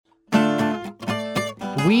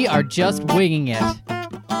We are just winging it.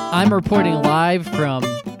 I'm reporting live from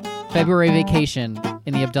February vacation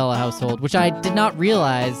in the Abdullah household, which I did not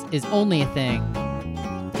realize is only a thing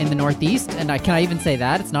in the Northeast. And can I even say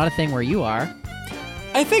that? It's not a thing where you are.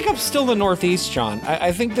 I think I'm still the Northeast, John.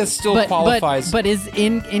 I think this still qualifies. But is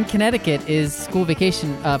in Connecticut, is school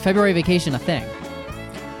vacation, February vacation a thing?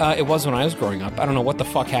 It was when I was growing up. I don't know what the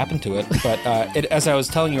fuck happened to it, but as I was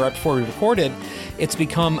telling you right before we recorded, it's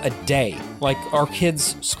become a day. Like, our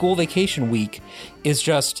kids' school vacation week is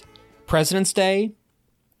just President's Day,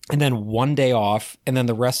 and then one day off, and then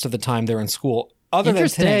the rest of the time they're in school. Other than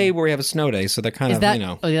today, where we have a snow day, so they're kind of,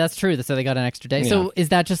 Oh, yeah, that's true. So they got an extra day. Yeah. So is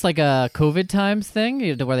that just like a COVID times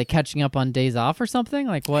thing? Were they catching up on days off or something?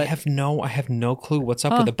 Like what? I have no clue what's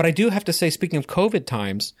up with it. But I do have to say, speaking of COVID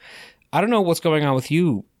times, I don't know what's going on with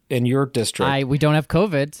you in your district. We don't have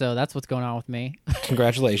COVID, so that's what's going on with me.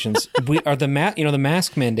 Congratulations. The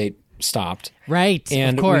mask mandate stopped. Right,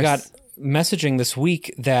 and of course. We got messaging this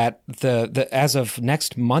week that the as of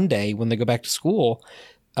next Monday when they go back to school,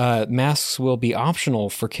 masks will be optional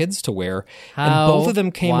for kids to wear. And both of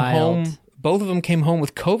them came home. Both of them came home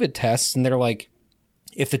with COVID tests, and they're like,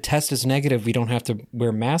 if the test is negative, we don't have to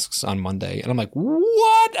wear masks on Monday. And I'm like,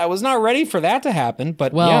 what? I was not ready for that to happen,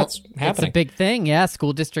 but yeah, it's happening. It's a big thing. Yeah,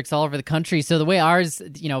 school districts all over the country. So the way ours,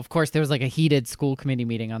 of course, there was like a heated school committee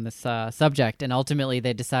meeting on this subject, and ultimately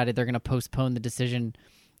they decided they're going to postpone the decision.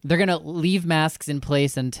 They're going to leave masks in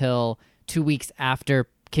place until 2 weeks after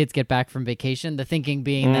kids get back from vacation. The thinking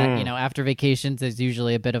being that, after vacations, there's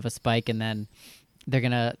usually a bit of a spike, and then they're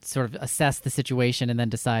going to sort of assess the situation and then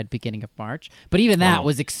decide beginning of March. But even that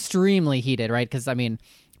was extremely heated, right? Because,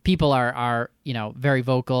 people are very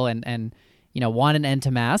vocal and want an end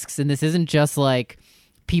to masks. And this isn't just like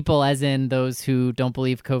people as in those who don't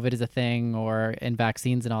believe COVID is a thing or in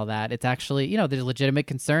vaccines and all that. It's actually, there's legitimate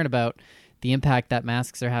concern about the impact that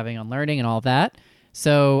masks are having on learning and all of that.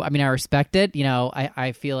 So, I respect it.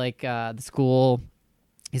 I feel like the school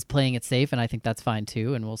is playing it safe, and I think that's fine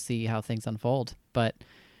too, and we'll see how things unfold. But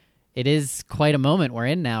it is quite a moment we're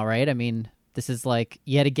in now, right? This is like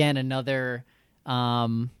yet again another, I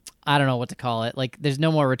don't know what to call it. Like, there's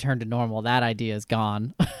no more return to normal. That idea is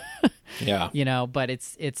gone. Yeah. But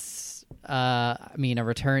it's a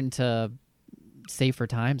return to safer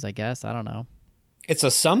times, I guess. I don't know. It's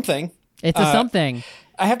a something. It's a something.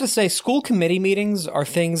 I have to say, school committee meetings are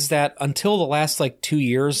things that until the last 2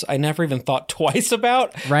 years, I never even thought twice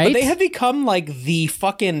about. Right. But they have become like the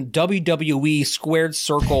fucking WWE squared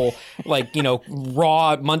circle,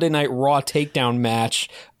 Raw, Monday Night Raw takedown match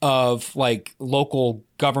of local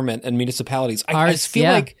government and municipalities. I just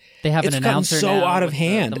feel like they have an announcer so now out of with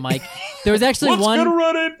hand. The mic. There was actually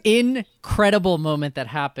one incredible moment that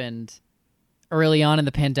happened early on in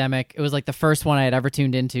the pandemic. It was like the first one I had ever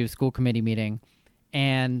tuned into, school committee meeting.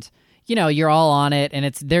 And, you're all on it,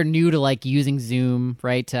 and they're new to using Zoom,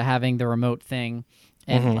 right, to having the remote thing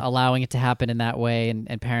and allowing it to happen in that way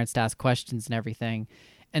and parents to ask questions and everything.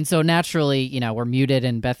 And so naturally, we're muted,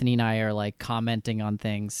 and Bethany and I are commenting on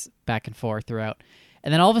things back and forth throughout.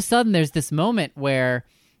 And then all of a sudden there's this moment where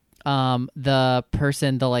the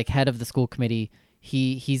person, the head of the school committee,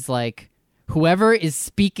 he's like, whoever is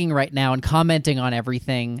speaking right now and commenting on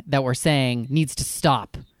everything that we're saying needs to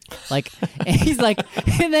stop. And he's like,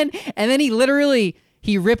 and then he literally,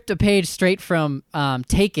 he ripped a page straight from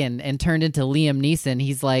Taken and turned into Liam Neeson.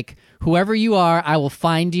 He's like, whoever you are, I will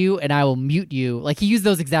find you and I will mute you. He used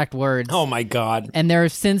those exact words. Oh my God. And there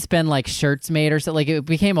have since been shirts made or so. It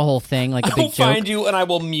became a whole thing, a big joke. I will find you and I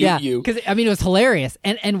will mute you. Because it was hilarious.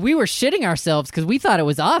 And we were shitting ourselves because we thought it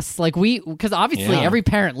was us. Because obviously every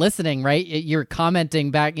parent listening, right? You're commenting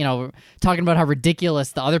back, talking about how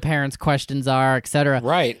ridiculous the other parents' questions are, etc.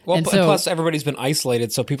 Right. Well, plus everybody's been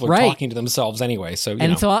isolated, so people are talking to themselves anyway. So,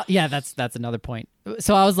 that's another point.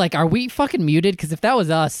 So I was like, are we fucking muted? Because if that was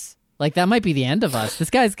us, that might be the end of us. This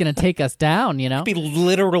guy's going to take us down, Be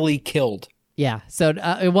literally killed. Yeah. So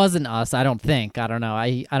it wasn't us, I don't think. I don't know.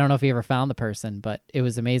 I don't know if he ever found the person, but it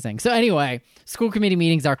was amazing. So anyway, school committee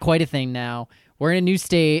meetings are quite a thing now. We're in a new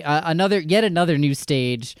stage, yet another new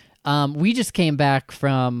stage. We just came back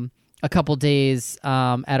from a couple days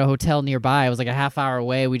at a hotel nearby. It was a half hour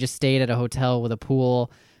away. We just stayed at a hotel with a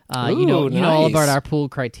pool. You know all about our pool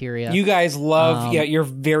criteria. You guys love, you're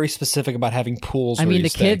very specific about having pools. The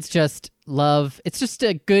kids just love, it's just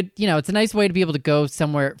a good, it's a nice way to be able to go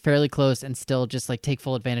somewhere fairly close and still just take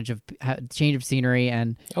full advantage of change of scenery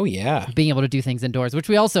and being able to do things indoors, which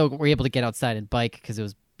we also were able to get outside and bike because it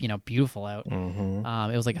was, beautiful out.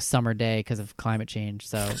 It was like a summer day because of climate change.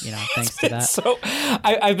 So, thanks to that. So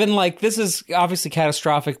I've been like, this is obviously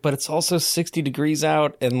catastrophic, but it's also 60 degrees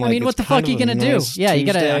out. And like, what the fuck are you going to do? Yeah, you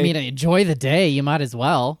got to, enjoy the day. You might as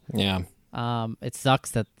well. Yeah. It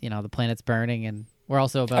sucks that, the planet's burning and we're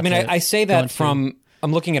also about I say that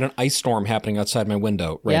I'm looking at an ice storm happening outside my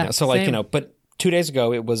window right now. So same. But 2 days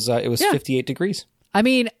ago it was 58 degrees.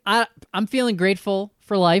 I'm feeling grateful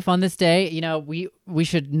for life on this day. We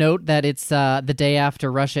should note that it's the day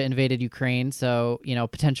after Russia invaded Ukraine, so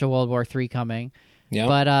potential World War III coming. Yeah.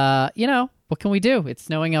 But what can we do? It's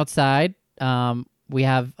snowing outside. We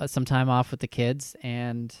have some time off with the kids,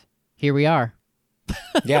 and here we are.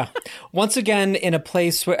 Yeah. Once again, in a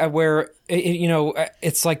place where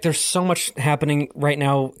it's like there's so much happening right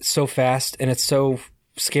now so fast, and it's so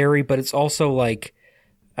scary, but it's also like,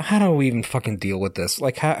 how do we even fucking deal with this?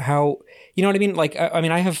 Like how you know what I mean? Like,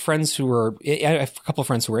 I have friends I have a couple of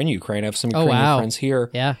friends who are in Ukraine. I have some Ukrainian friends here.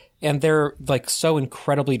 Yeah. And they're like so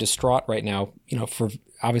incredibly distraught right now, for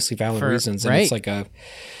obviously valid reasons. And it's like I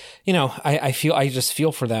just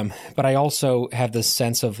feel for them. But I also have this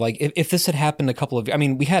sense of like, if this had happened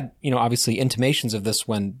we had, obviously intimations of this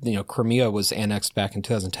when, Crimea was annexed back in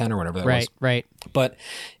 2010 or whatever that was. Right. But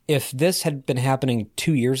if this had been happening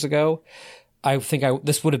 2 years ago, I think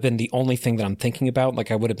this would have been the only thing that I'm thinking about.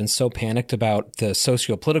 Like, I would have been so panicked about the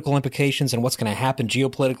socio-political implications and what's going to happen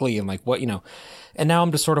geopolitically and like what, and now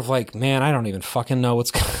I'm just sort of like, man, I don't even fucking know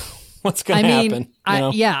what's going to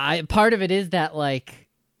happen. Part of it is that like,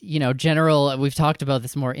 general, we've talked about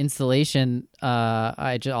this more insulation. All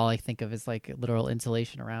I think of is like literal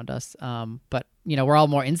insulation around us. But we're all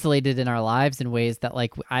more insulated in our lives in ways that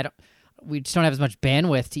like, we just don't have as much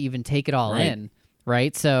bandwidth to even take it all in.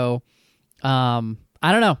 Right. So,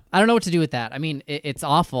 I don't know. I don't know what to do with that. It's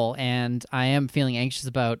awful, and I am feeling anxious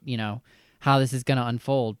about, how this is going to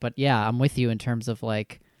unfold. But yeah, I'm with you in terms of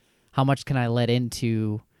like, how much can I let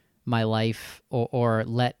into my life or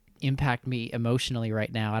let impact me emotionally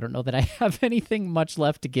right now? I don't know that I have anything much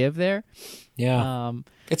left to give there. Yeah.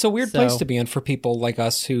 It's a weird place to be in for people like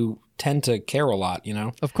us who tend to care a lot,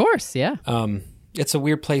 Of course, yeah. It's a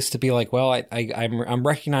weird place to be like, well, I'm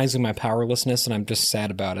recognizing my powerlessness and I'm just sad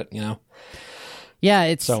about it, Yeah,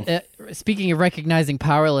 it's speaking of recognizing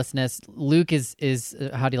powerlessness, Luke is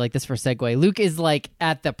how do you like this for a segue? Luke is like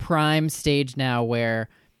at the prime stage now where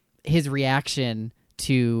his reaction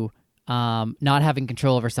to not having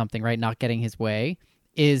control over something, right, not getting his way,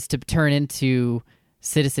 is to turn into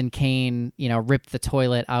Citizen Kane, rip the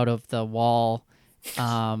toilet out of the wall,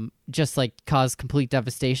 just like cause complete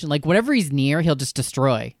devastation. Like whatever he's near, he'll just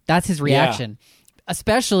destroy. That's his reaction. Yeah.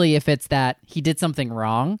 Especially if it's that he did something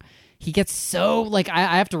wrong. He gets so like,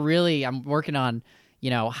 I have to really, I'm working on,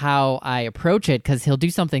 how I approach it, because he'll do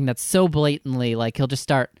something that's so blatantly, like he'll just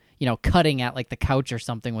start, cutting at like the couch or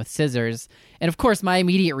something with scissors. And of course my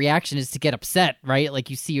immediate reaction is to get upset, right?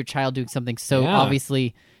 Like you see your child doing something so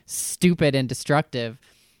obviously stupid and destructive.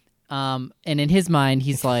 And in his mind,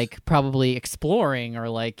 he's like probably exploring or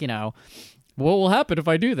like, what will happen if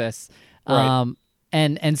I do this? Right.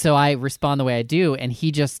 And so I respond the way I do, and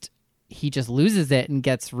he just loses it and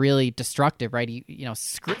gets really destructive, right? He,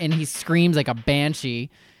 and he screams like a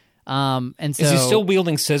banshee. And so is he still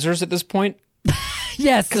wielding scissors at this point?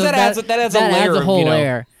 Yes, because that adds a whole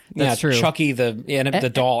layer. That's true. Chucky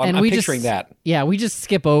the doll. I'm picturing that. Yeah, we just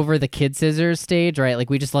skip over the kid scissors stage, right? Like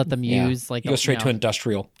we just let them use like go straight to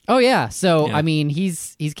industrial. Oh yeah. So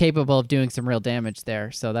he's capable of doing some real damage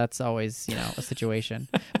there. So that's always a situation.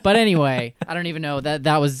 But anyway, I don't even know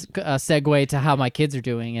that was a segue to how my kids are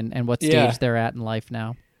doing and what stage they're at in life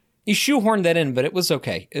now. You shoehorned that in, but it was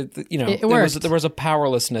okay. There was a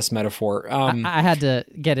powerlessness metaphor. I had to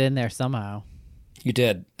get it in there somehow. You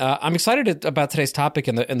did. I'm excited about today's topic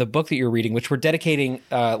and the book that you're reading, which we're dedicating,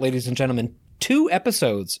 ladies and gentlemen, 2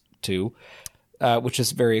 episodes to, which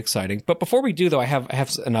is very exciting. But before we do, though, I have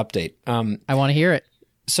an update. I want to hear it.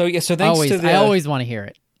 So thanks to I always want to hear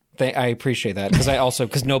it. I appreciate that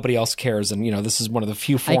because nobody else cares, and this is one of the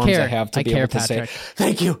few forums I have to be able to say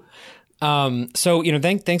thank you. So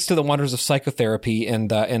thanks to the wonders of psychotherapy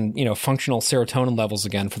and functional serotonin levels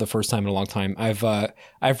again for the first time in a long time,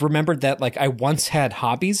 I've remembered that like I once had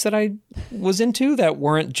hobbies that I was into that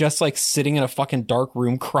weren't just like sitting in a fucking dark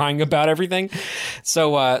room crying about everything.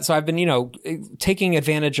 So I've been taking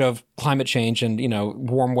advantage of climate change and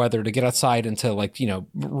warm weather to get outside and to like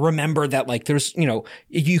remember that like there's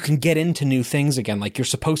you can get into new things again, like you're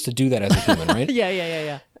supposed to do that as a human, right?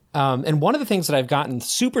 Yeah. And one of the things that I've gotten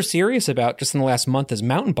super serious about just in the last month is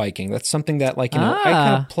mountain biking. That's something that I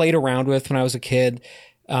kind of played around with when I was a kid.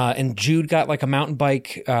 And Jude got like a mountain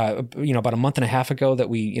bike, about a month and a half ago that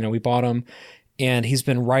we bought him. And he's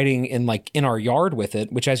been riding in our yard with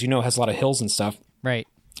it, which, as you know, has a lot of hills and stuff. Right.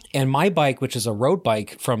 And my bike, which is a road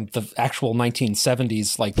bike from the actual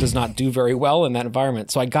 1970s, like does not do very well in that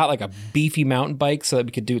environment. So I got like a beefy mountain bike so that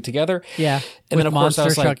we could do it together. Yeah. And then of course I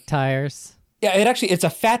was monster truck like, tires. yeah, it's a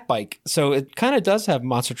fat bike. So it kind of does have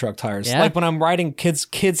monster truck tires. Yeah. Like when I'm riding,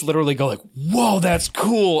 kids literally go like, whoa, that's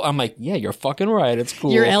cool. I'm like, yeah, you're fucking right. It's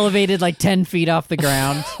cool. You're elevated like 10 feet off the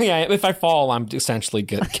ground. Yeah. If I fall, I'm essentially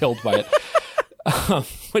get killed by it.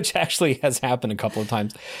 Which actually has happened a couple of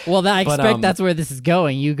times. Well, I expect that's where this is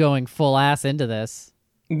going. You going full ass into this.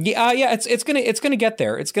 Yeah, it's gonna get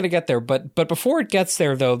there. It's gonna get there. But before it gets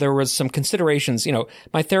there, though, there was some considerations.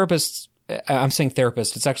 My therapist. I'm saying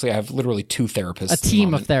therapist. It's actually I have literally two therapists. A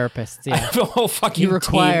team of therapists. Yeah, I have a whole fucking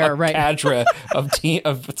require, team, a cadre of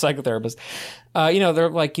psychotherapists. They're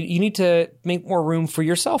like, you need to make more room for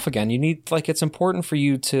yourself again. You need it's important for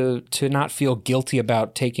you to not feel guilty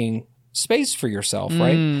about taking space for yourself,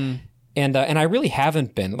 right? And I really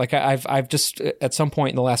haven't been. Like I've just at some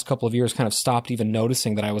point in the last couple of years kind of stopped even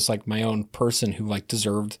noticing that I was like my own person who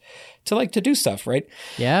deserved to do stuff, right?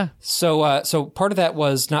 Yeah. So part of that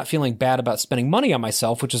was not feeling bad about spending money on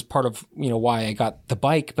myself, which is part of why I got the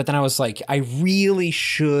bike. But then I was like, I really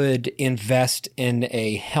should invest in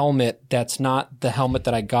a helmet that's not the helmet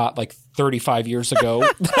that I got 35 years ago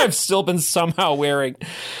that I've still been somehow wearing.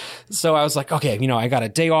 So I was like, okay, I got a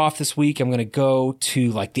day off this week. I'm going to go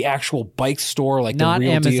to the actual bike store, not the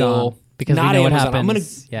real Amazon, deal. Because not we know Amazon. what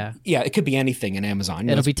happens. Yeah, it could be anything in Amazon.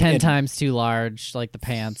 It'll be 10 times too large, like the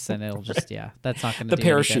pants, and it'll just that's not going to the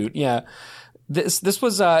parachute. Yeah. This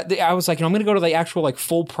was I was like, I'm going to go to the actual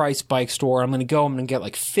full price bike store. I'm going to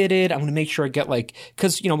get fitted. I'm going to make sure I get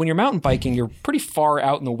because when you're mountain biking, you're pretty far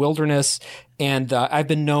out in the wilderness. And I've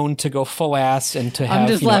been known to go full ass and to have I'm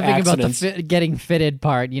just laughing accidents. about the getting fitted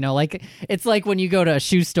part. It's like when you go to a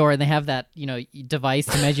shoe store and they have that device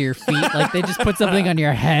to measure your feet. They just put something on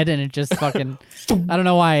your head and it just fucking. I don't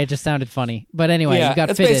know why it just sounded funny, but anyway, you got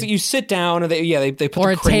fitted. Basically, you sit down and they put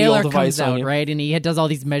or the a cranial tailor device comes on out, you. right, and he does all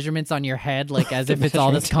these measurements on your head, as if it's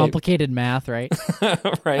all this complicated math, right?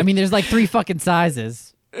 Right. I mean, there's 3 fucking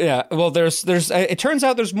sizes. Yeah, well, there's. It turns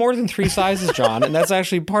out there's more than 3 sizes, John, and that's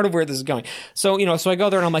actually part of where this is going. So, so I go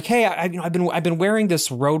there and I'm like, hey, I've been wearing this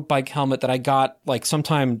road bike helmet that I got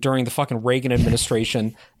sometime during the fucking Reagan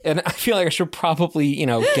administration, and I feel like I should probably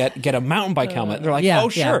get a mountain bike helmet. And they're like, oh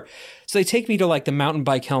sure. Yeah. So they take me to the mountain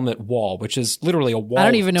bike helmet wall, which is literally a wall. I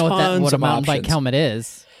don't even know what a mountain options. Bike helmet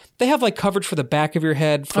is. They have coverage for the back of your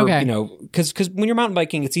head for because when you're mountain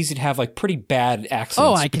biking, it's easy to have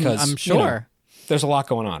because I'm sure. There's a lot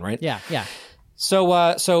going on, right? Yeah. So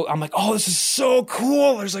I'm like, oh, this is so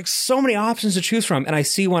cool. There's so many options to choose from. And I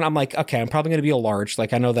see one. I'm like, okay, I'm probably going to be a large.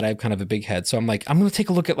 I know that I have kind of a big head. So I'm like, I'm going to take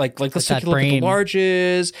a look at let's take a look at the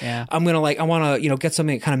larges. Yeah. I'm going to I want to, get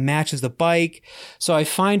something that kind of matches the bike. So I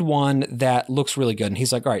find one that looks really good. And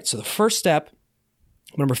he's like, all right, so the first step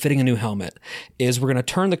when we're fitting a new helmet is we're going to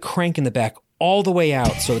turn the crank in the back all the way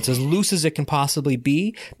out so it's as loose as it can possibly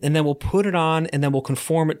be, and then we'll put it on and then we'll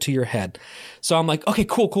conform it to your head. So I'm like, okay,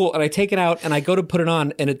 cool. And I take it out and I go to put it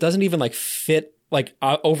on and it doesn't even fit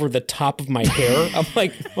over the top of my hair. I'm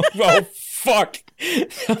like, oh fuck.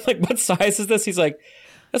 I'm like, what size is this? He's like,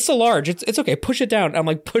 that's so large. It's okay. Push it down.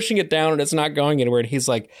 I'm pushing it down and it's not going anywhere. And he's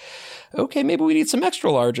like, okay, maybe we need some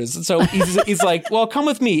extra larges. And so he's like, well, come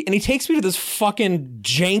with me. And he takes me to this fucking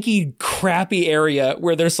janky, crappy area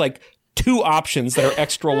where there's 2 options that are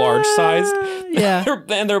extra large sized. Yeah.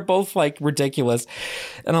 And they're both ridiculous.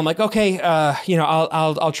 And I'm like, okay,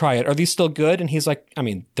 I'll try it. Are these still good? And he's like, I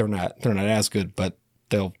mean, they're not as good, but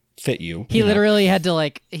they'll fit you. He literally had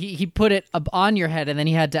to he put it up on your head and then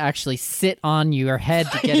he had to actually sit on your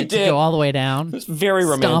head to get it to go all the way down. It was very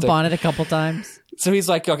romantic. Stomp on it a couple times. So he's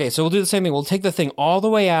like, okay, so we'll do the same thing. We'll take the thing all the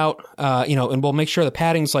way out, and we'll make sure the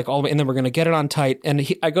padding's all the way, and then we're going to get it on tight. And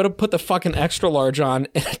I go to put the fucking extra large on,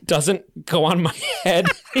 and it doesn't go on my head.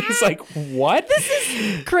 He's like, what? This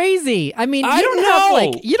is crazy. I mean, I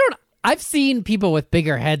don't know. I've seen people with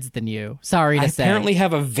bigger heads than you. Sorry to say. I apparently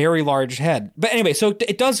have a very large head. But anyway, so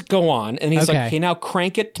it does go on. And he's like, okay, now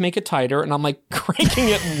crank it to make it tighter. And I'm cranking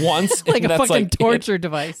it once. Like and a that's fucking torture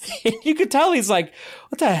device. You could tell he's like,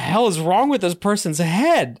 what the hell is wrong with this person's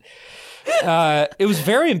head? It was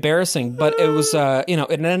very embarrassing, but it was,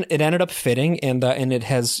 it ended up fitting and it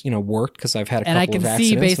has, worked because I've had a couple of accidents. And I can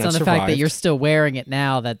see based on the fact that you're still wearing it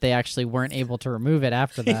now that they actually weren't able to remove it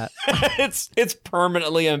after that. It's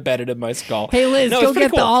permanently embedded in my skull. Hey Liz, go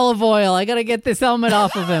get the olive oil. I got to get this helmet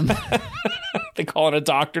off of him. They call in a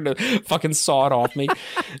doctor to fucking saw it off me.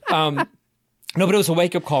 No, but it was a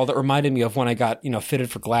wake-up call that reminded me of when I got, fitted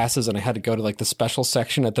for glasses and I had to go to like the special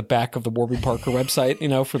section at the back of the Warby Parker website,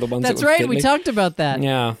 for the ones That's that would right. fit We me. talked about that.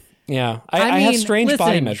 Yeah. Yeah. I have strange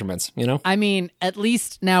body measurements, I mean, at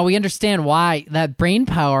least now we understand why that brain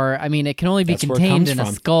power, it can only be contained in a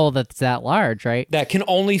skull that's that large, right? That can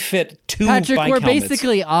only fit two Patrick, bike we're helmets.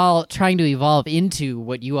 basically all trying to evolve into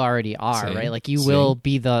what you already are, right? Like you will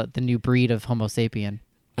be the new breed of Homo sapien.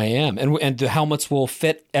 I am, and the helmets will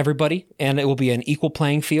fit everybody, and it will be an equal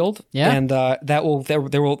playing field. Yeah, and there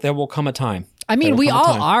will come a time. We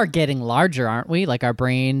all are getting larger, aren't we? Like our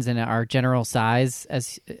brains and our general size.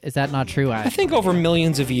 Is that not true? I think over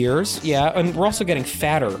millions of years, yeah, and we're also getting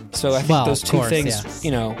fatter. So I think those two things,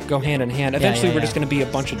 go hand in hand. Eventually, we're just going to be a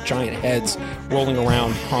bunch of giant heads rolling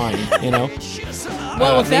around crying.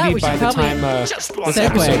 Well, with that, maybe we by should the probably time this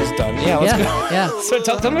episode is done. Yeah, let's go. Yeah. So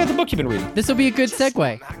tell me about the book you've been reading. This will be a good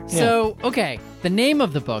segue. So, okay, the name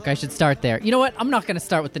of the book, I should start there. You know what? I'm not going to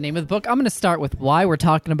start with the name of the book. I'm going to start with why we're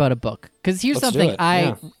talking about a book. Because here's something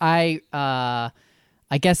I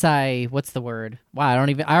guess what's the word? Wow,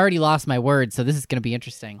 I already lost my word, so this is going to be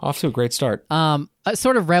interesting. Off to a great start. A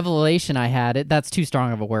sort of revelation I had, that's too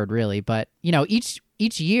strong of a word, really, but, each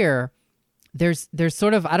year, there's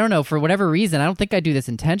sort of, I don't know, for whatever reason, I don't think I do this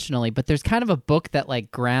intentionally, but there's kind of a book that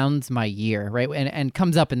like grounds my year, right? And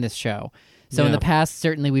comes up in this show. So in the past,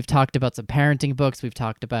 certainly we've talked about some parenting books. We've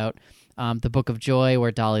talked about the Book of Joy,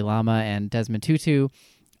 where Dalai Lama and Desmond Tutu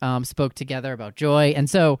spoke together about joy. And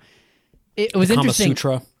so it was interesting.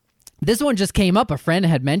 Kama Sutra. This one just came up. A friend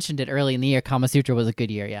had mentioned it early in the year. Kama Sutra was a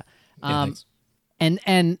good year, yeah.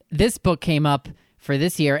 And this book came up for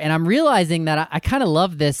this year, and I'm realizing that I kind of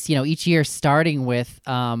love this, each year starting with,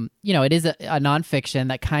 it is a nonfiction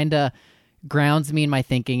that kind of grounds me in my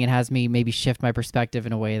thinking and has me maybe shift my perspective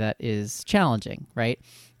in a way that is challenging, right?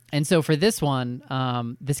 And so for this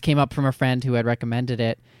one, this came up from a friend who had recommended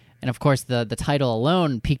it, and of course the title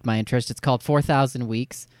alone piqued my interest. It's called 4,000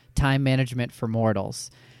 Weeks, Time Management for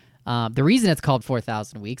Mortals. The reason it's called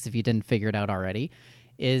 4,000 Weeks, if you didn't figure it out already,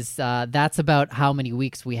 is that's about how many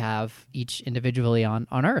weeks we have each individually on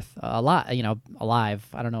Earth. A lot, alive.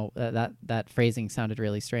 I don't know, that phrasing sounded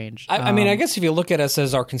really strange. I guess if you look at us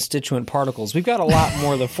as our constituent particles, we've got a lot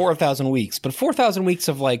more than 4,000 weeks, but 4,000 weeks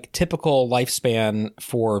of like typical lifespan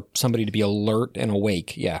for somebody to be alert and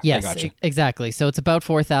awake. Yeah, yes, I got you. Exactly. So it's about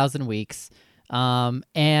 4,000 weeks. And,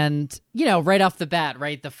 right off the bat,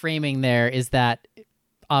 right, the framing there is that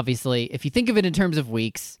obviously, if you think of it in terms of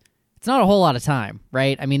weeks, it's not a whole lot of time,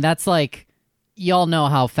 right? That's like, y'all know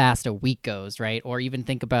how fast a week goes, right? Or even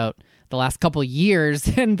think about the last couple of years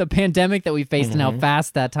and the pandemic that we faced and how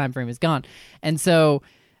fast that time frame is gone. And so,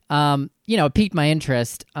 it piqued my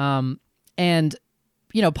interest. And,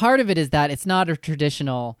 part of it is that it's not a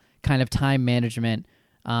traditional kind of time management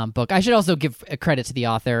book. I should also give a credit to the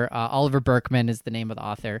author. Oliver Burkeman is the name of the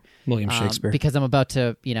author. William Shakespeare. Because I'm about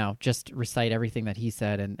to, just recite everything that he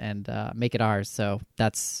said and make it ours. So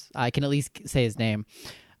I can at least say his name.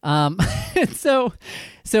 So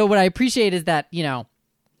what I appreciate is that,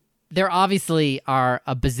 there obviously are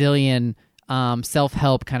a bazillion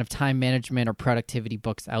self-help kind of time management or productivity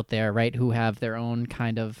books out there, right, who have their own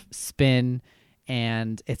kind of spin,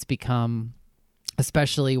 and it's become,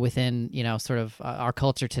 especially within, sort of our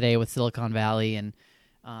culture today with Silicon Valley and,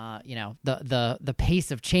 the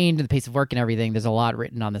pace of change and the pace of work and everything, there's a lot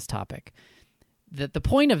written on this topic. The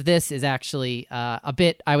point of this is actually a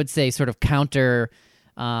bit, I would say, sort of counter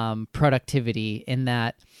productivity, in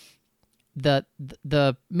that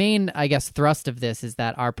the main, I guess, thrust of this is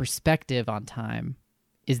that our perspective on time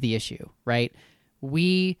is the issue, right?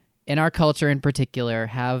 We, in our culture in particular,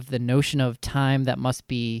 have the notion of time that must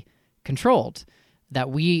be controlled, that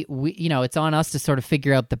we it's on us to sort of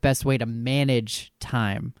figure out the best way to manage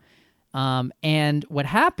time. And what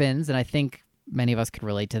happens, and I think many of us can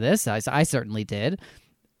relate to this, I certainly did,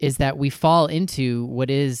 is that we fall into what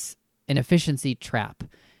is an efficiency trap.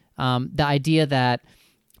 The idea that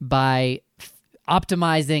by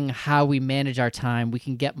optimizing how we manage our time, we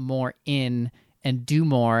can get more in and do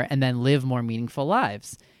more and then live more meaningful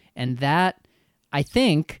lives. And that, I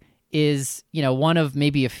think, is, one of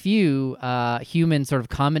maybe a few human sort of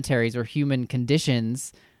commentaries or human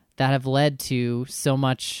conditions that have led to so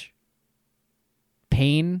much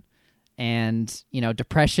pain and,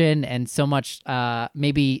 depression and so much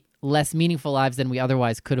maybe less meaningful lives than we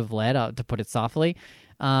otherwise could have led, to put it softly,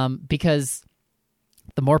 because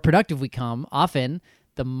the more productive we become, often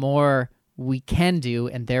the more we can do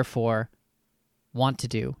and therefore want to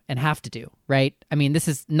do and have to do, right? This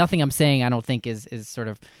is nothing I'm saying I don't think is sort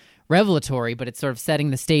of revelatory, but it's sort of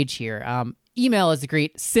setting the stage here. Email is a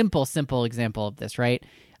great, simple example of this, right?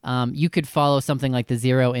 You could follow something like the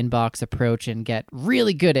zero inbox approach and get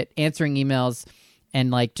really good at answering emails and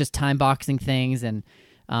like just time boxing things and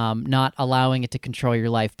not allowing it to control your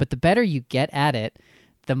life. But the better you get at it,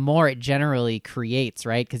 the more it generally creates,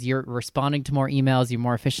 right? Because you're responding to more emails, you're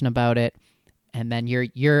more efficient about it, and then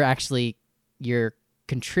you're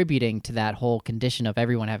contributing to that whole condition of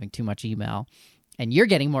everyone having too much email, and you're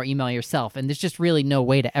getting more email yourself, and there's just really no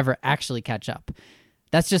way to ever actually catch up.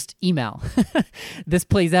 That's just email. This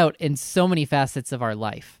plays out in so many facets of our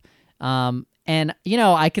life. And,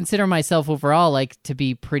 I consider myself overall like to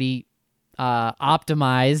be pretty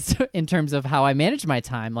optimized in terms of how I manage my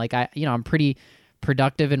time. Like I'm pretty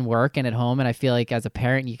productive in work and at home, and I feel like as a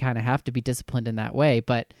parent, you kind of have to be disciplined in that way.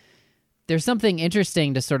 But there's something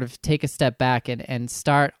interesting to sort of take a step back and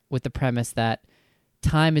start with the premise that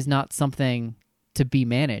time is not something to be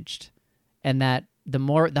managed, and that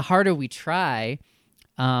the harder we try,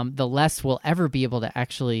 the less we'll ever be able to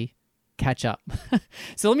actually catch up.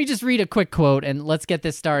 So let me just read a quick quote and let's get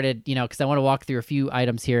this started, because I want to walk through a few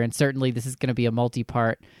items here. And certainly this is going to be a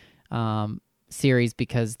multi-part series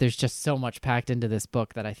because there's just so much packed into this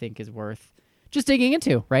book that I think is worth just digging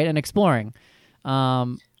into, right, and exploring.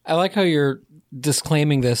 I like how you're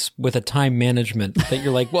disclaiming this with a time management that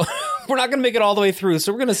you're like, well, we're not going to make it all the way through,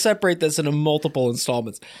 so we're going to separate this into multiple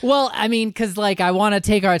installments. Well, I mean, because I want to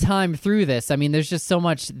take our time through this. I mean, there's just so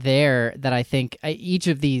much there that I think each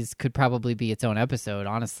of these could probably be its own episode,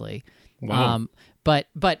 honestly. Wow. But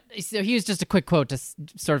so here's just a quick quote to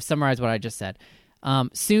sort of summarize what I just said.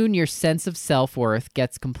 Soon your sense of self-worth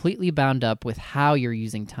gets completely bound up with how you're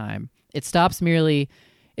using time. It stops being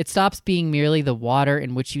merely the water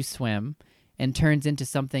in which you swim and turns into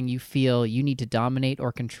something you feel you need to dominate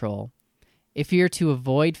or control. If you're to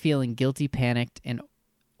avoid feeling guilty, panicked,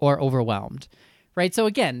 or overwhelmed, right? So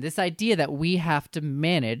again, this idea that we have to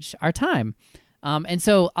manage our time. And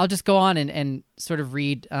so I'll just go on and sort of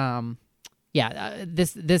read,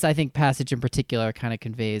 this I think passage in particular kind of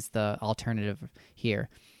conveys the alternative here.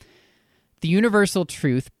 The universal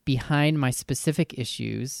truth behind my specific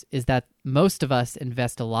issues is that most of us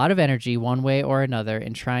invest a lot of energy one way or another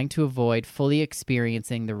in trying to avoid fully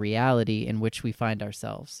experiencing the reality in which we find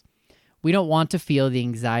ourselves. We don't want to feel the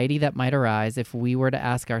anxiety that might arise if we were to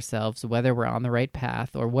ask ourselves whether we're on the right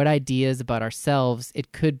path or what ideas about ourselves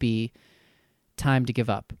it could be time to give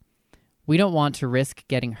up. We don't want to risk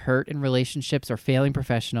getting hurt in relationships or failing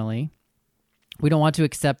professionally. We don't want to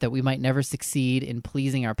accept that we might never succeed in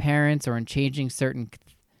pleasing our parents or in changing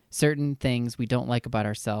certain things we don't like about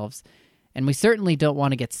ourselves. And we certainly don't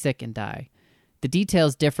want to get sick and die. The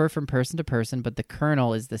details differ from person to person, but the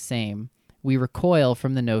kernel is the same. We recoil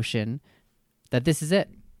from the notion that this is it,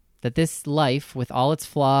 that this life, with all its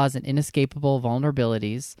flaws and inescapable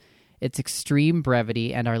vulnerabilities, its extreme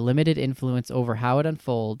brevity, and our limited influence over how it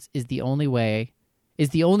unfolds, is the only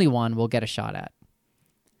one we'll get a shot at.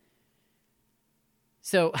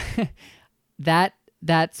 So that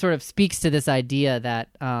sort of speaks to this idea that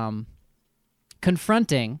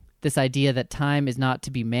confronting this idea that time is not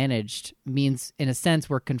to be managed means, in a sense,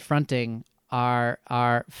 we're confronting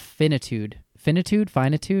our finitude. Finitude?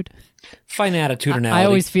 Finatitudinality. I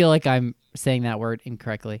always feel like I'm saying that word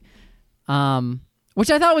incorrectly, which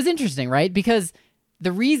I thought was interesting, right? Because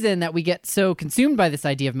the reason that we get so consumed by this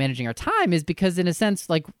idea of managing our time is because, in a sense,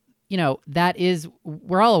 like, that is,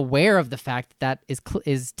 we're all aware of the fact that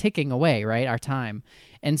is ticking away, right? Our time.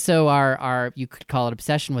 And so our you could call it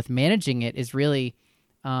obsession with managing it is really,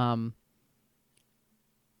 it's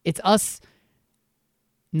us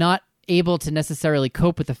not able to necessarily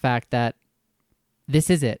cope with the fact that this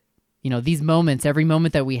is it. These moments, every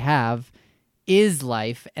moment that we have is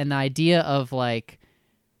life. And the idea of like,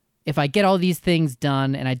 if I get all these things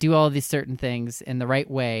done and I do all these certain things in the right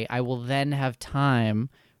way, I will then have time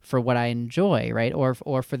for what I enjoy, right? Or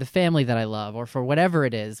for the family that I love, or for whatever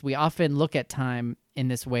it is. We often look at time in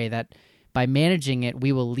this way that by managing it,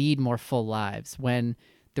 we will lead more full lives. When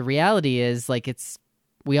the reality is, like,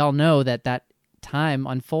 we all know that time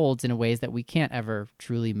unfolds in ways that we can't ever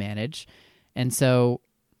truly manage. And so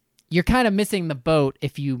you're kind of missing the boat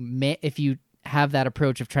if you have that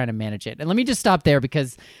approach of trying to manage it. And let me just stop there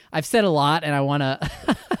because I've said a lot and I want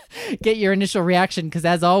to get your initial reaction, because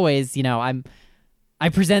as always, I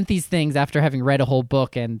present these things after having read a whole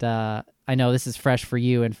book, and I know this is fresh for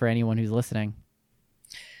you and for anyone who's listening.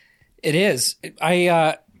 It is.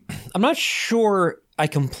 I'm not sure I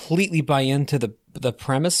completely buy into the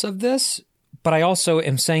premise of this, but I also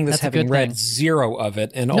am saying this having read zero of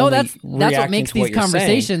it and only that's what makes these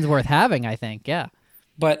conversations worth having, I think. Yeah.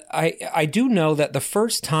 But I do know that the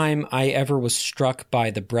first time I ever was struck by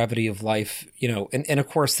the brevity of life, and of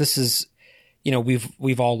course this is,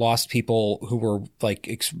 we've all lost people who were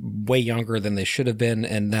like way younger than they should have been.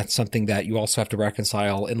 And that's something that you also have to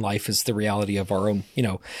reconcile in life, is the reality of our own,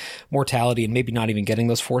 mortality, and maybe not even getting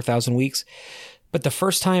those 4,000 weeks. But the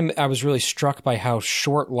first time I was really struck by how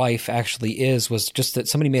short life actually is was just that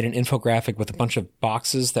somebody made an infographic with a bunch of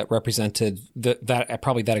boxes that represented that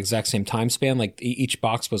probably that exact same time span. Like each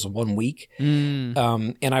box was 1 week. And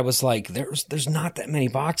I was like, there's not that many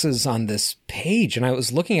boxes on this page. And I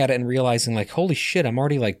was looking at it and realizing like, holy shit, I'm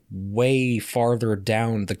already like way farther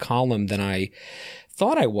down the column than I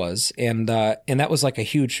thought I was. And that was like a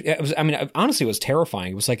huge, honestly, it was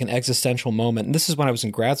terrifying. It was like an existential moment. And this is when I was in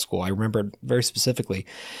grad school. I remember it very specifically.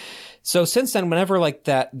 So since then, whenever like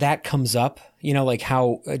that comes up, like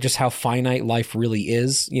how finite life really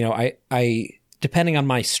is, I depending on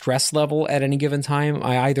my stress level at any given time,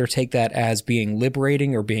 I either take that as being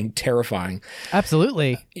liberating or being terrifying.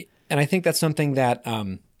 Absolutely. And I think that's something that,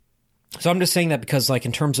 so I'm just saying that because like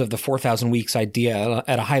in terms of the 4,000 weeks idea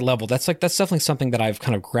at a high level, that's definitely something that I've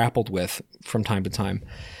kind of grappled with from time to time.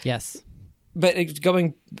 Yes. But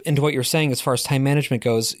going into what you're saying as far as time management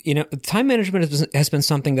goes, time management has been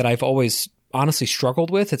something that I've always honestly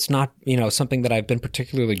struggled with. It's not, something that I've been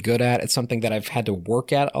particularly good at. It's something that I've had to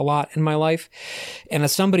work at a lot in my life. And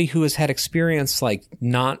as somebody who has had experience like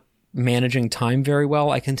not managing time very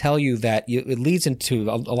well, I can tell you that it leads into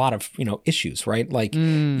a lot of, issues, right? Like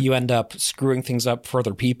you end up screwing things up for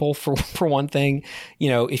other people for one thing.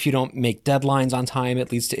 If you don't make deadlines on time, it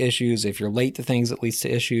leads to issues. If you're late to things, it leads to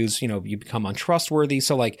issues. You become untrustworthy.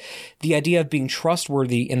 So like the idea of being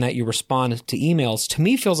trustworthy in that you respond to emails, to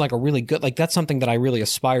me feels like a really good, like that's something that I really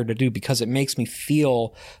aspire to do because it makes me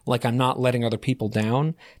feel like I'm not letting other people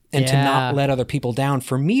down. And to not let other people down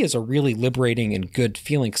for me is a really liberating and good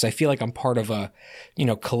feeling because I feel like I'm part of a,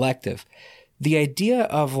 collective. The idea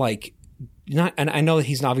of like and I know that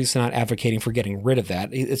he's obviously not advocating for getting rid of that.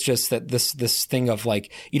 It's just that this thing of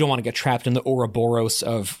like, you don't want to get trapped in the Ouroboros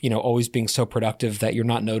of, always being so productive that you're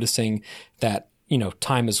not noticing that,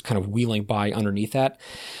 time is kind of wheeling by underneath that.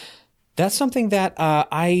 That's something that,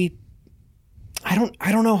 I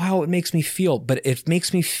don't know how it makes me feel, but it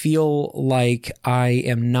makes me feel like I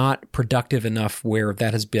am not productive enough where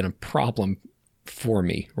that has been a problem for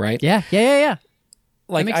me, right? Yeah.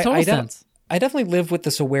 Like, that makes total sense. I definitely live with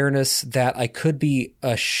this awareness that I could be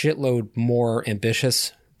a shitload more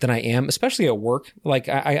ambitious than I am, especially at work. Like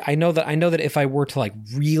I know that if I were to like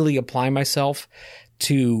really apply myself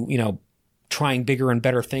to, trying bigger and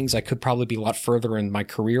better things, I could probably be a lot further in my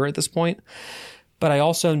career at this point. But I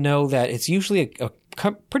also know that it's usually a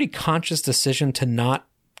pretty conscious decision to not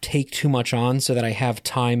take too much on so that I have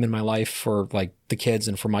time in my life for like the kids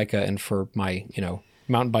and for Micah and for my,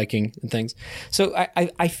 mountain biking and things. So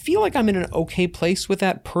I feel like I'm in an okay place with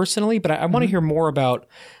that personally, but I want to hear more about,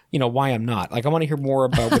 why I'm not. Like I want to hear more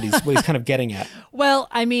about what he's kind of getting at. Well,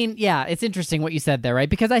 I mean, yeah, it's interesting what you said there, right?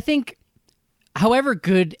 Because I think however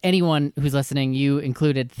good anyone who's listening, you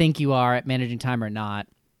included, think you are at managing time or not,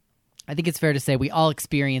 I think it's fair to say we all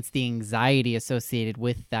experience the anxiety associated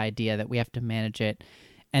with the idea that we have to manage it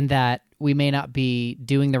and that we may not be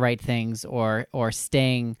doing the right things or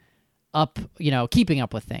staying up, keeping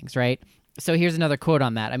up with things, right? So here's another quote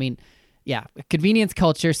on that. I mean, yeah, convenience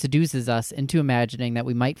culture seduces us into imagining that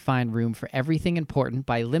we might find room for everything important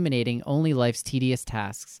by eliminating only life's tedious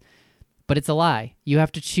tasks. But it's a lie. You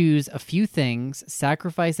have to choose a few things,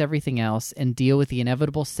 sacrifice everything else, and deal with the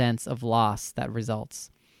inevitable sense of loss that results.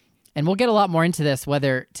 And we'll get a lot more into this,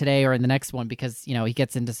 whether today or in the next one, because, he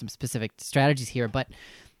gets into some specific strategies here. But,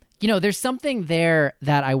 there's something there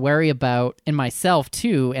that I worry about in myself,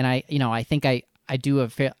 too. And I think I do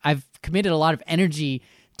I've committed a lot of energy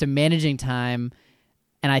to managing time.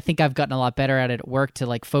 And I think I've gotten a lot better at it at work to,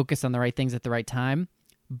 like, focus on the right things at the right time.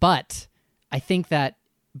 But I think that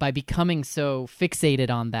by becoming so fixated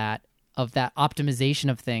on that optimization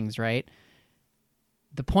of things, right?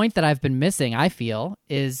 The point that I've been missing, I feel,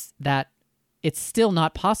 is that it's still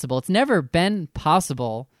not possible. It's never been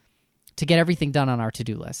possible to get everything done on our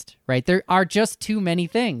to-do list, right? There are just too many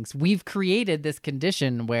things. We've created this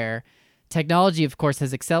condition where technology, of course,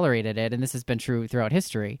 has accelerated it, and this has been true throughout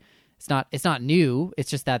history. It's not new.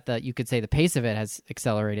 It's just that you could say the pace of it has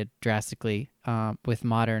accelerated drastically with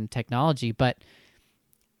modern technology, but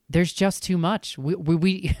there's just too much.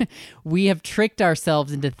 We have tricked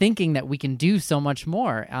ourselves into thinking that we can do so much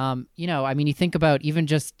more. You think about even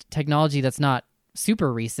just technology that's not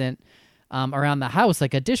super recent around the house,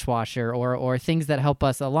 like a dishwasher or things that help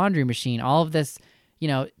us, a laundry machine. All of this,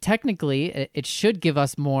 technically, it should give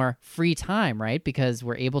us more free time, right? Because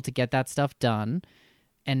we're able to get that stuff done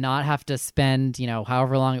and not have to spend,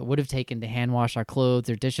 however long it would have taken to hand wash our clothes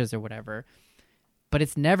or dishes or whatever. but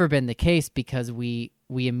it's never been the case because we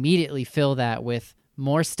immediately fill that with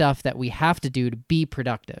more stuff that we have to do to be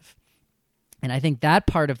productive. And I think that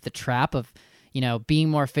part of the trap of, being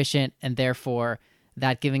more efficient and therefore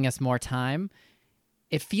that giving us more time,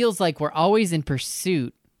 it feels like we're always in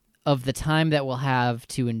pursuit of the time that we'll have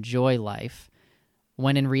to enjoy life,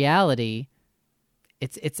 when in reality,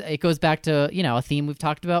 it goes back to, a theme we've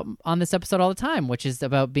talked about on this episode all the time, which is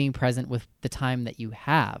about being present with the time that you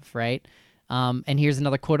have, right? And here's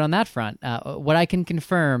another quote on that front. What I can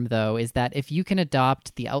confirm, though, is that if you can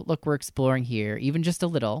adopt the outlook we're exploring here, even just a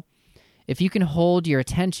little, if you can hold your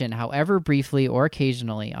attention, however briefly or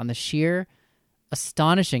occasionally, on the sheer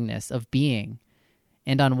astonishingness of being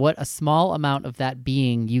and on what a small amount of that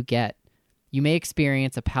being you get, you may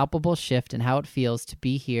experience a palpable shift in how it feels to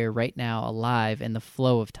be here right now, alive in the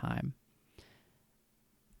flow of time.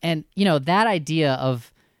 And, that idea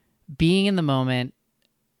of being in the moment,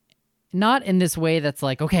 not in this way that's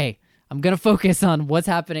like, okay, I'm going to focus on what's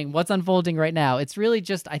happening, what's unfolding right now. It's really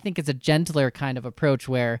just, I think it's a gentler kind of approach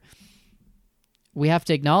where we have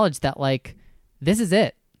to acknowledge that, like, this is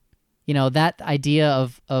it. That idea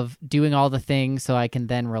of doing all the things so I can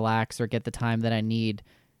then relax or get the time that I need,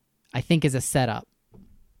 I think is a setup.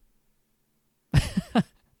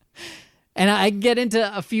 And I get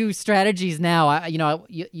into a few strategies now.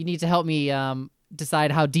 You need to help me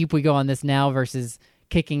decide how deep we go on this now versus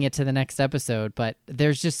kicking it to the next episode. But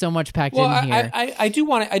there's just so much packed in here. I do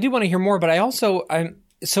want to hear more, but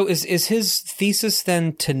so is his thesis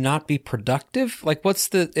then to not be productive? Like, what's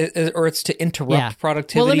or it's to interrupt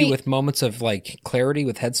productivity with moments of like clarity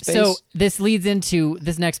with headspace? So this leads into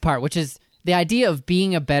this next part, which is the idea of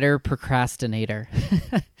being a better procrastinator.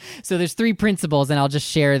 So there's 3 principles, and I'll just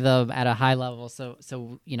share them at a high level. So this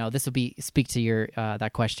will speak to your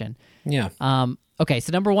that question. Yeah. Okay.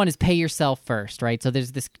 So number 1 is pay yourself first, right? So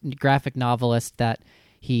there's this graphic novelist that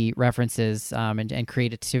he references and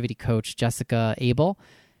creativity coach Jessica Abel,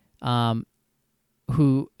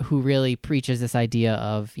 who really preaches this idea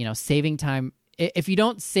of saving time. If you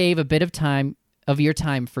don't save a bit of your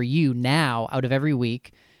time for you now out of every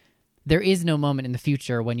week, there is no moment in the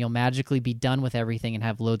future when you'll magically be done with everything and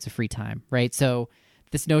have loads of free time, right? So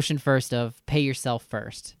this notion first of pay yourself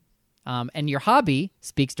first. And your hobby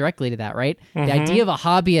speaks directly to that, right? Mm-hmm. The idea of a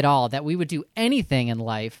hobby at all, that we would do anything in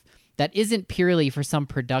life that isn't purely for some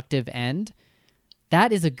productive end,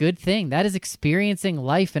 that is a good thing. That is experiencing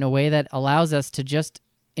life in a way that allows us to just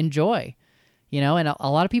enjoy, and a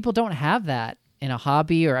lot of people don't have that in a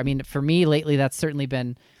hobby, or, for me lately, that's certainly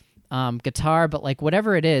been guitar, but like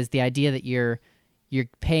whatever it is, the idea that you're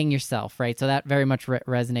paying yourself, right? So that very much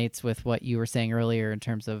resonates with what you were saying earlier in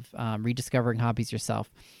terms of rediscovering hobbies yourself.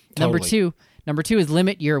 Totally. Number two is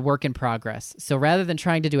limit your work in progress. So rather than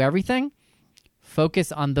trying to do everything,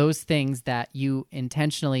 focus on those things that you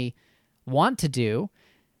intentionally want to do,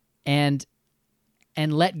 and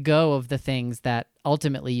let go of the things that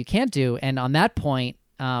ultimately you can't do. And on that point,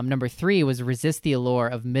 number 3 was resist the allure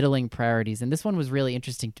of middling priorities. And this one was really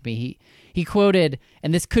interesting to me. He quoted,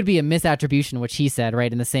 and this could be a misattribution, which he said,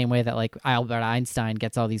 right, in the same way that like Albert Einstein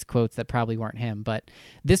gets all these quotes that probably weren't him. But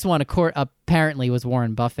this one apparently was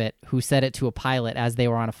Warren Buffett, who said it to a pilot as they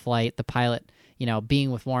were on a flight. The pilot,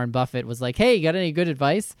 being with Warren Buffett, was like, hey, you got any good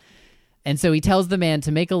advice? And so he tells the man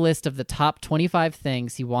to make a list of the top 25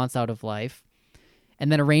 things he wants out of life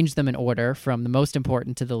and then arrange them in order from the most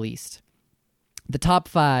important to the least. The top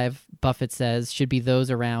 5, Buffett says, should be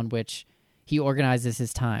those around which he organizes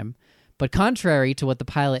his time. But contrary to what the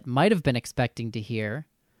pilot might have been expecting to hear,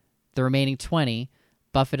 the remaining 20,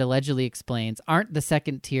 Buffett allegedly explains, aren't the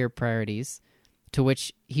second-tier priorities to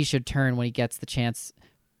which he should turn when he gets the chance.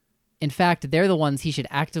 In fact, they're the ones he should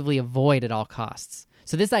actively avoid at all costs.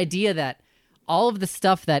 So this idea that all of the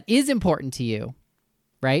stuff that is important to you,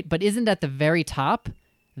 right, but isn't at the very top,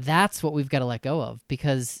 that's what we've got to let go of,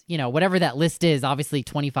 because, whatever that list is, obviously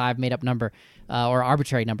 25 made up number or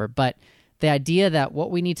arbitrary number, but the idea that what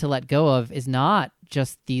we need to let go of is not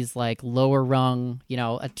just these like lower rung,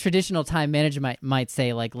 a traditional time management might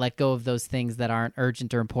say like, let go of those things that aren't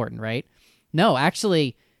urgent or important, right? No,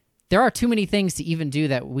 actually, there are too many things to even do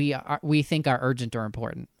that we think are urgent or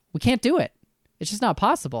important. We can't do it. It's just not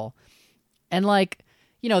possible. And like,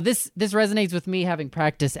 this resonates with me having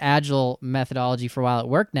practiced Agile methodology for a while at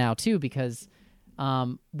work now too, because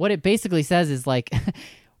what it basically says is like,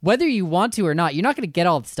 whether you want to or not, you're not going to get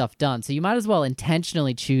all the stuff done. So you might as well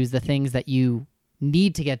intentionally choose the things that you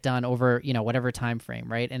need to get done over, whatever time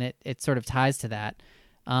frame, right? And it sort of ties to that.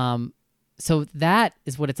 So that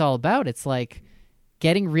is what it's all about. It's like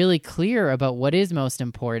getting really clear about what is most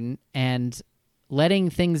important and letting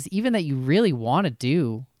things, even that you really want to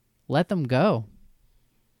do, let them go.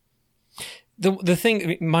 the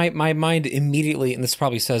thing, my mind immediately, and this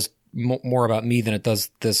probably says more about me than it does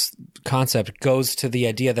this concept, goes to the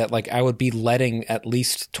idea that like I would be letting at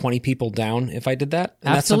least 20 people down if I did that.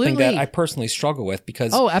 And absolutely. That's something that I personally struggle with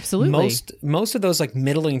because absolutely. most of those like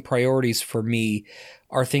middling priorities for me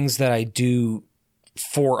are things that I do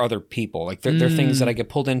for other people. Like they're things that I get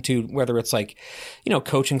pulled into, whether it's like,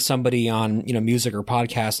 coaching somebody on, music or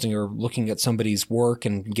podcasting or looking at somebody's work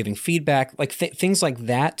and giving feedback, like things like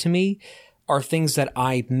that to me are things that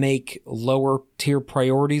I make lower tier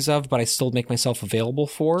priorities of, but I still make myself available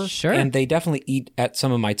for. Sure. And they definitely eat at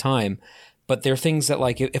some of my time. But they're things that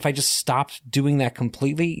like, if I just stopped doing that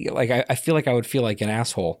completely, like I feel like I would feel like an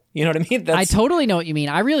asshole. You know what I mean? I totally know what you mean.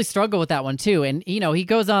 I really struggle with that one too. And, he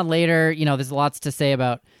goes on later, there's lots to say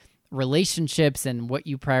about relationships and what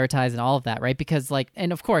you prioritize and all of that, right? Because like,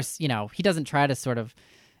 and of course, he doesn't try to sort of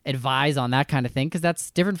advise on that kind of thing because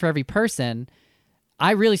that's different for every person.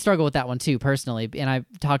 I really struggle with that one too, personally. And I've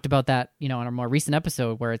talked about that, on a more recent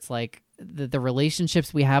episode where it's like the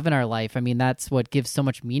relationships we have in our life. I mean, that's what gives so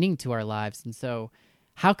much meaning to our lives. And so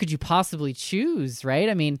how could you possibly choose, right?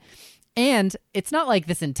 I mean, and it's not like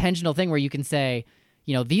this intentional thing where you can say,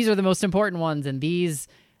 these are the most important ones and these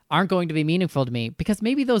aren't going to be meaningful to me, because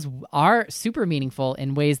maybe those are super meaningful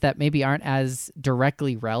in ways that maybe aren't as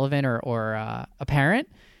directly relevant or apparent.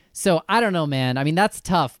 So I don't know, man. I mean, that's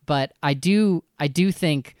tough, but I do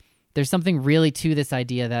think there's something really to this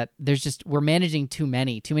idea that we're managing too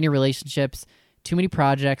many relationships, too many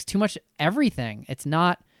projects, too much everything. It's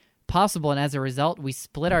not possible. And as a result, we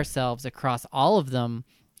split ourselves across all of them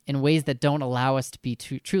in ways that don't allow us to be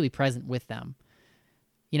truly present with them.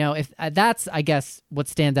 If that's, I guess, what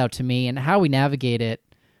stands out to me and how we navigate it.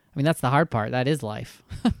 I mean, that's the hard part. That is life.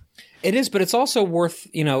 It is, but it's also worth,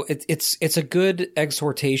 it's a good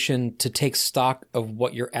exhortation to take stock of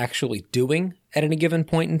what you're actually doing at any given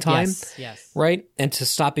point in time. Yes. Right? And to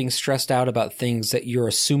stop being stressed out about things that you're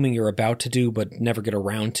assuming you're about to do but never get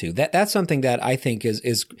around to. That's something that I think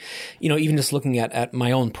is even just looking at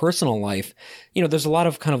my own personal life, there's a lot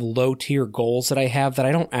of kind of low tier goals that I have that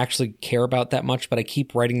I don't actually care about that much, but I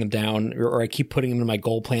keep writing them down or I keep putting them in my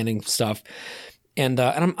goal planning stuff. And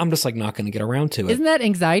I'm just like not going to get around to it. Isn't that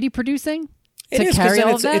anxiety producing? It is,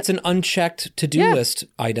 because it's an unchecked to-do list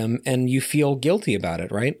item and you feel guilty about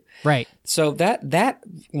it, right? Right. So that 100%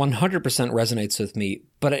 resonates with me.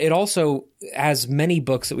 But it also, as many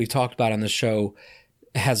books that we've talked about on the show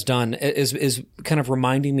has done, is kind of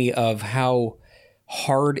reminding me of how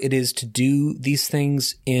hard it is to do these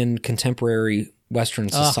things in contemporary Western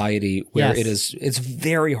society, where it's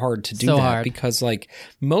very hard to do that because like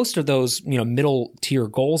most of those, middle tier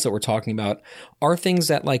goals that we're talking about are things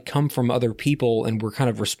that like come from other people and we're kind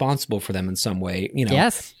of responsible for them in some way,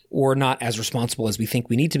 or not as responsible as we think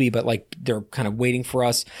we need to be, but like they're kind of waiting for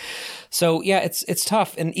us. So yeah, it's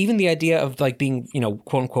tough. And even the idea of like being,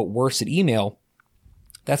 quote unquote worse at email,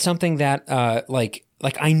 that's something that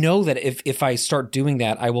like I know that if I start doing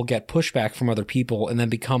that, I will get pushback from other people and then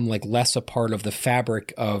become like less a part of the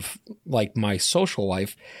fabric of like my social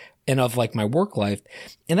life and of like my work life.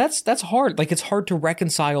 And that's hard. Like it's hard to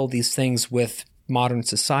reconcile these things with modern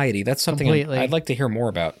society. That's something I'd like to hear more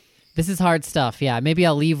about. This is hard stuff. Yeah. Maybe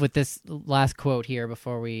I'll leave with this last quote here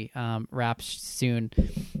before we wrap soon,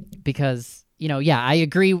 because I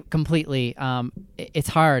agree completely. It's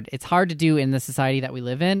hard. It's hard to do in the society that we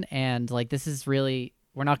live in. And like, this is really,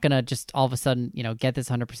 we're not going to just all of a sudden, get this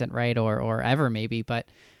 100% right or ever maybe. But,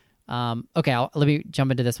 okay, let me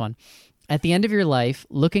jump into this one. At the end of your life,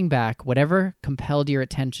 looking back, whatever compelled your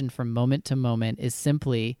attention from moment to moment is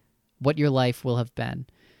simply what your life will have been.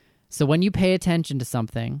 So when you pay attention to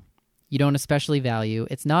something you don't especially value,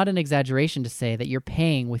 it's not an exaggeration to say that you're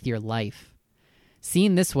paying with your life.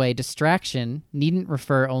 Seen this way, distraction needn't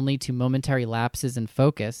refer only to momentary lapses in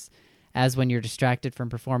focus, as when you're distracted from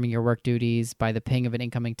performing your work duties by the ping of an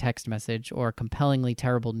incoming text message or a compellingly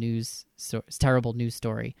terrible news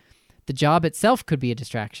story. The job itself could be a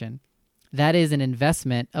distraction. That is an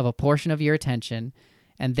investment of a portion of your attention,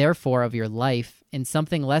 and therefore of your life, in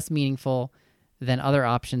something less meaningful than other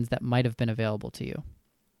options that might have been available to you.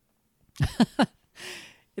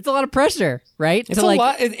 It's a lot of pressure, right? It's a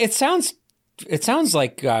lot. It sounds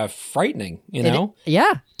like frightening,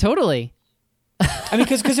 Yeah, totally. I mean,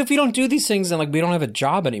 because if we don't do these things, then like we don't have a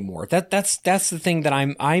job anymore. That's the thing that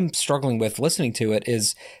I'm struggling with listening to it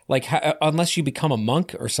is like unless you become a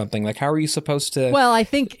monk or something, like how are you supposed to? Well, I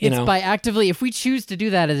think it's by actively, if we choose to do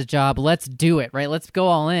that as a job, let's do it, right? Let's go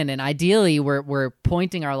all in, and ideally, we're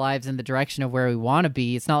pointing our lives in the direction of where we want to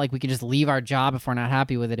be. It's not like we can just leave our job if we're not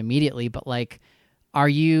happy with it immediately, but like, are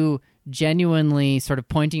you genuinely sort of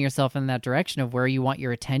pointing yourself in that direction of where you want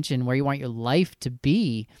your attention, where you want your life to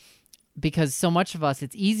be. Because so much of us,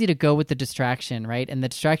 it's easy to go with the distraction, right? And the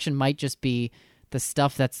distraction might just be the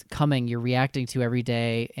stuff that's coming, you're reacting to every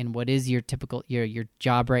day, and what is your typical, your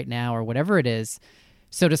job right now, or whatever it is.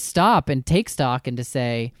 So to stop and take stock and to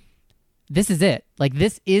say, this is it. Like,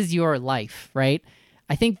 this is your life, right?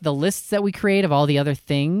 I think the lists that we create of all the other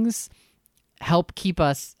things help keep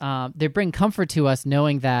us, they bring comfort to us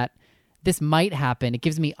knowing that this might happen. It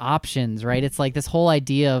gives me options, right? It's like this whole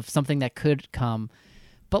idea of something that could come.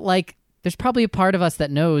 But like, there's probably a part of us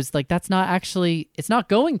that knows, like, that's not actually, it's not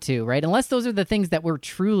going to, right? Unless those are the things that we're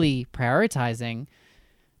truly prioritizing,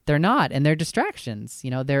 they're not, and they're distractions.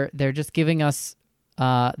 You know, they're just giving us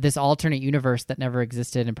this alternate universe that never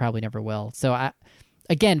existed and probably never will. So,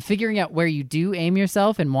 again, figuring out where you do aim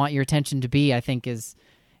yourself and want your attention to be, I think, is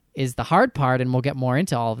the hard part, and we'll get more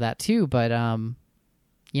into all of that too. But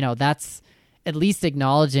you know, that's at least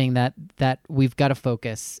acknowledging that we've got to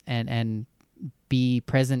focus and be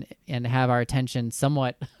present and have our attention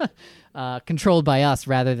somewhat controlled by us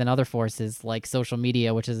rather than other forces like social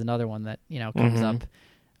media, which is another one that, you know, comes up.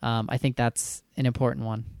 I think that's an important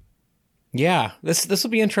one. Yeah, this will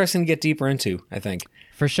be interesting to get deeper into, I think.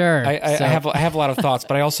 For sure. I have a lot of thoughts,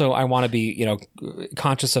 but I want to be, you know,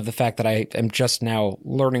 conscious of the fact that I am just now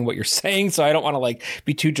learning what you're saying, so I don't want to like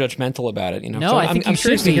be too judgmental about it, you know. No, so I think I'm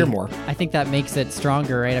curious to hear more. I think that makes it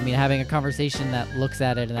stronger, right? I mean, having a conversation that looks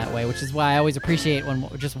at it in that way, which is why I always appreciate when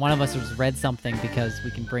just one of us has read something, because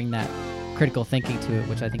we can bring that critical thinking to it,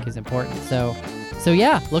 which I think is important. So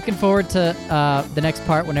yeah, looking forward to the next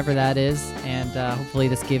part, whenever that is, and hopefully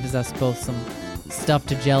this gives us both some stuff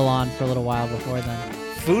to gel on for a little while before then.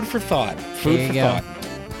 Food for thought. Food for thought.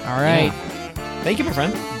 All right. Yeah. Thank you, my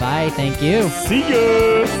friend. Bye. Thank you. See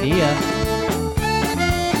ya. See ya.